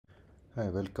Hi,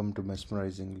 welcome to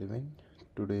Mesmerizing Living.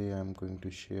 Today I am going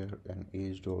to share an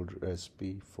age-old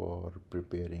recipe for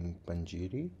preparing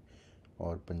panjiri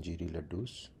or panjiri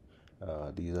laddus.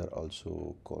 These are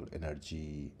also called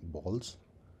energy balls.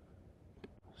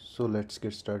 So let's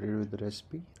get started with the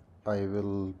recipe. I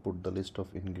will put the list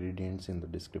of ingredients in the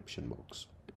description box.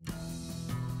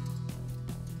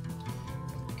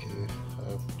 Okay,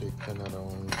 I have taken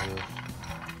around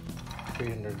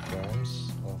 300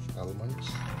 grams of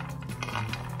almonds.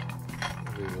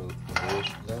 We will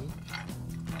roast them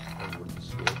over the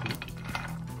slow heat.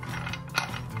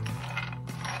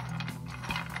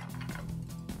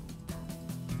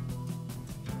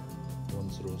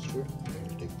 Once roasted, we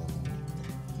will take them out.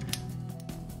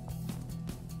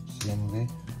 Same way,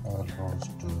 I'll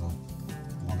roast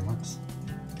walnuts,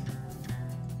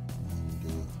 and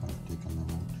I've taken them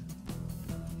out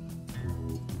to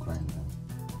grind them.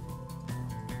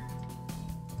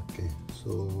 Okay, so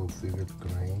we will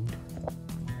grind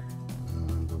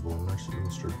the walnuts,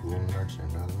 roasted walnuts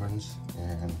and almonds,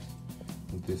 and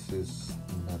this is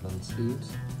melon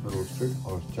seeds roasted,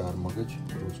 or Chaar Magaj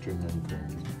roasted and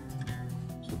ground.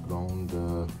 So ground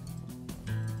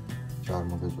Chaar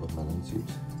Magaj or melon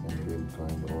seeds, and we'll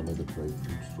grind all other dry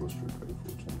fruits, roasted dry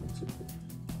fruits, and mix it with.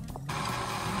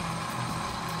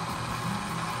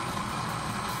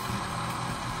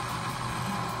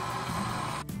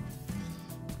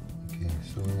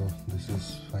 So this is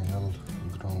final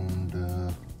ground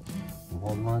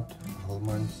walnut,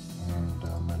 almonds and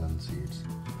melon seeds,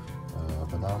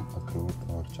 badam, akhroot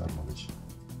or Chaar Magaj.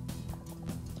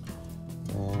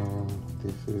 And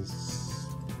this is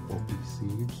poppy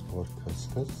seeds or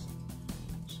khaskhas.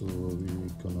 So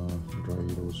we're gonna dry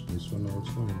roast this one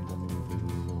also, and then we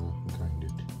will grind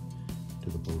it to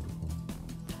the powder form.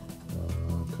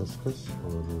 Khaskhas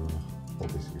or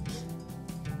poppy seeds.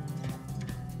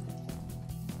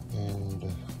 And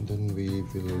then we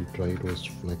will dry roast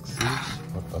flax seeds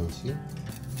or Acacia,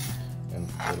 and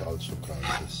we'll also grind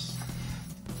this.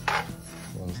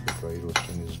 Once the dry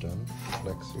roasting is done,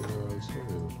 flax seeds also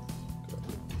will grind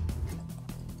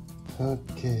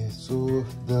it. Okay, so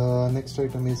the next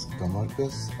item is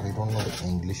Kamarkas. I don't know the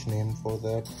English name for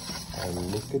that. I'll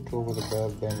look it over the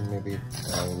back and maybe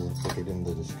I'll put it in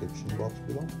the description box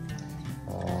below.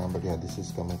 But yeah, this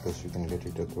is Kamarkas. You can get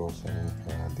it across any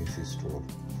DC store.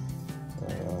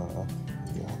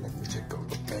 Yeah, let me check out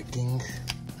the packing.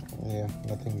 Yeah,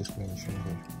 nothing is mentioned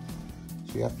here.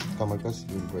 So yeah, Kamarkas,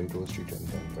 we'll dry roast it and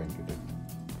then grind it up.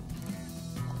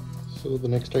 So the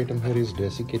next item here is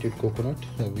desiccated coconut.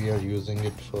 We are using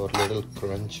it for little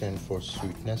crunch and for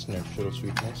sweetness, natural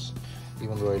sweetness.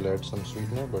 Even though I'll add some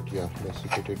sweetener, but yeah,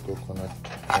 desiccated coconut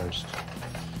adds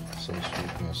some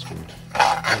sweetness to it.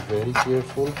 Be very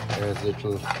careful as it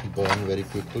will burn very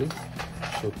quickly.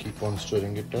 So keep on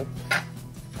stirring it up.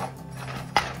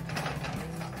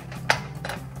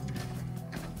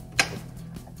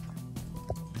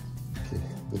 Okay,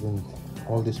 within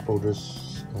all these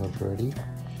powders are ready.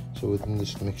 So within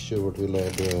this mixture, what we'll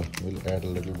add a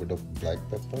little bit of black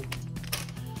pepper,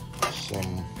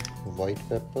 some white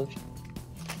pepper,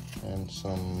 and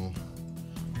some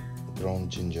ground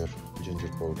ginger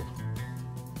powder.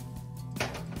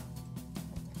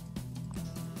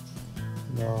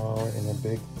 Now in a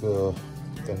big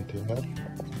container,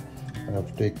 I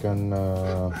have taken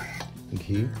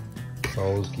ghee.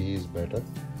 Cow's ghee is better,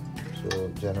 so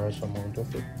generous amount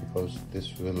of it, because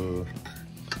this will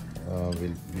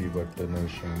be butter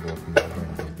nourishing both mother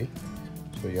and baby.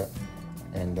 So yeah,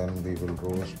 and then we will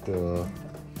roast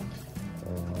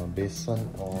besan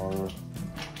or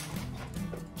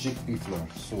chickpea flour.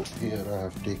 So here I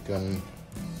have taken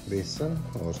besan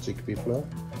or chickpea flour.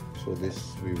 So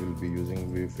this we will be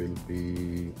using. We will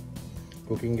be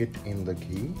cooking it in the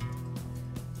ghee,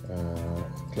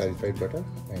 clarified butter,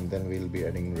 and then we'll be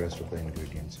adding the rest of the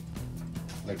ingredients.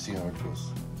 Let's see how it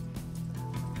goes.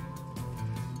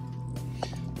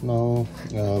 Now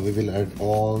we will add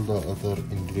all the other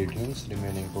ingredients,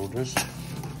 remaining powders.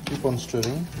 Keep on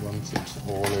stirring once it's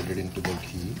all added into the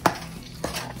ghee,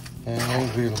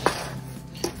 and we'll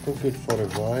cook it for a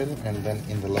while, and then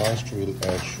in the last we'll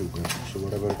add sugar. So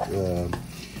whatever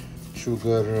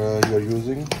sugar you're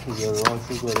using, either raw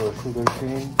sugar or sugar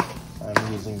cane,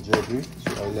 I'm using jaggery,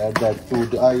 so I'll add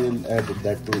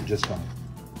that to just now.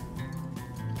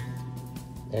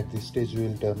 At this stage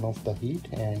we'll turn off the heat,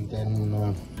 and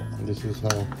then this is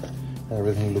how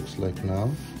everything looks like now.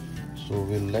 So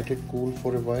we'll let it cool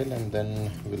for a while, and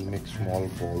then we'll make small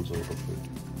balls out of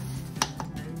it.